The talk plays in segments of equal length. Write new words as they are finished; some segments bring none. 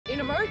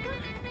America,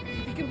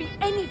 you can be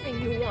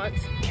anything you want.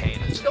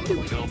 Candace, Don't be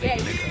with feel your me, gay.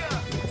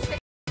 nigga.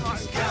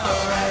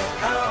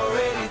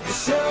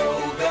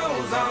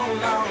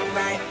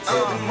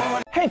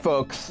 Hey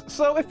folks,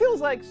 so it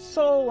feels like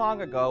so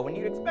long ago when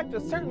you'd expect a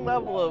certain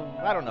level of,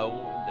 I don't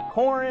know,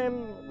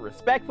 decorum,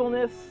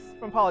 respectfulness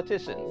from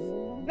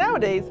politicians.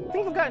 Nowadays,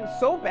 things have gotten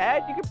so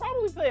bad, you could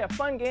probably play a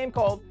fun game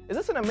called, is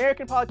this an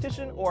American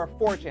politician or a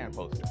 4chan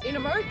poster? In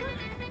America,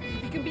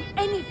 you can be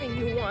anything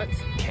you want.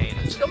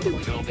 Candace, Don't be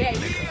with feel your me, gay.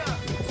 nigga.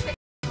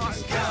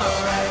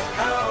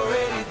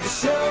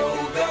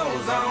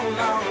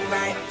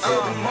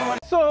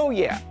 So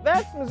yeah,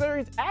 that's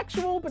Missouri's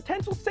actual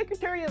potential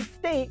Secretary of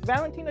State,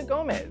 Valentina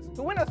Gomez,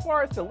 who went as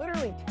far as to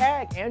literally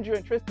tag Andrew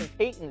and Tristan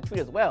Tate in the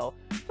tweet as well,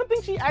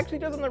 something she actually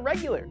does on the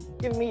regular,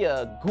 giving me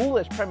a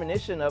ghoulish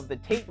premonition of the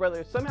Tate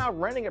brothers somehow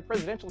running a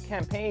presidential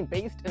campaign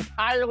based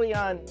entirely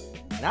on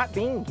not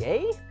being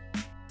gay?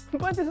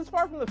 But this is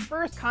far from the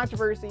first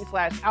controversy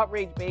 /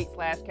 outrage bait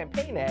 /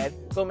 campaign ad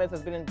Gomez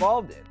has been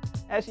involved in,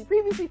 as she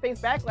previously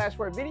faced backlash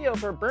for a video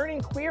of her burning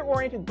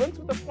queer-oriented books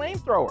with a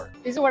flamethrower.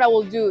 This is what I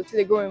will do to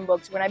the growing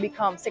books when I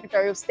become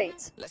Secretary of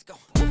State. Let's go.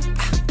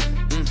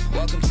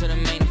 Welcome to the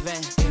main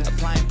event.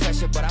 Applying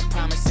pressure, but I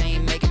promise I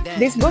ain't make it down.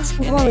 These books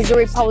come from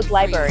Missouri Public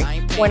Library.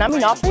 When I'm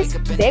in office,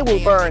 they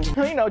will burn.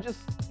 You know,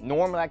 just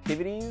normal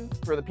activities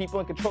for the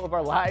people in control of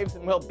our lives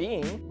and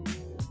well-being.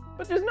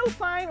 But there's no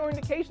sign or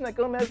indication that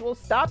Gomez will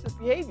stop this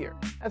behavior,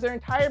 as her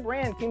entire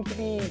brand seems to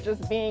be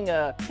just being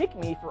a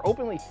pick-me for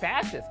openly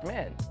fascist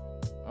men.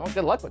 Well,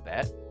 good luck with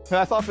that.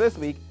 That's all for this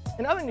week.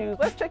 In other news,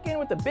 let's check in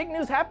with the big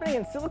news happening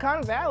in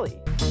Silicon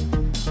Valley.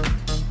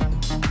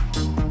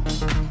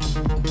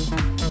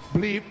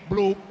 Bleep,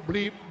 bloop,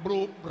 bleep,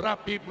 bloop,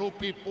 rappy,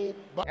 bloopy, boop.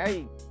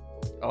 Hey,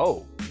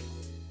 oh.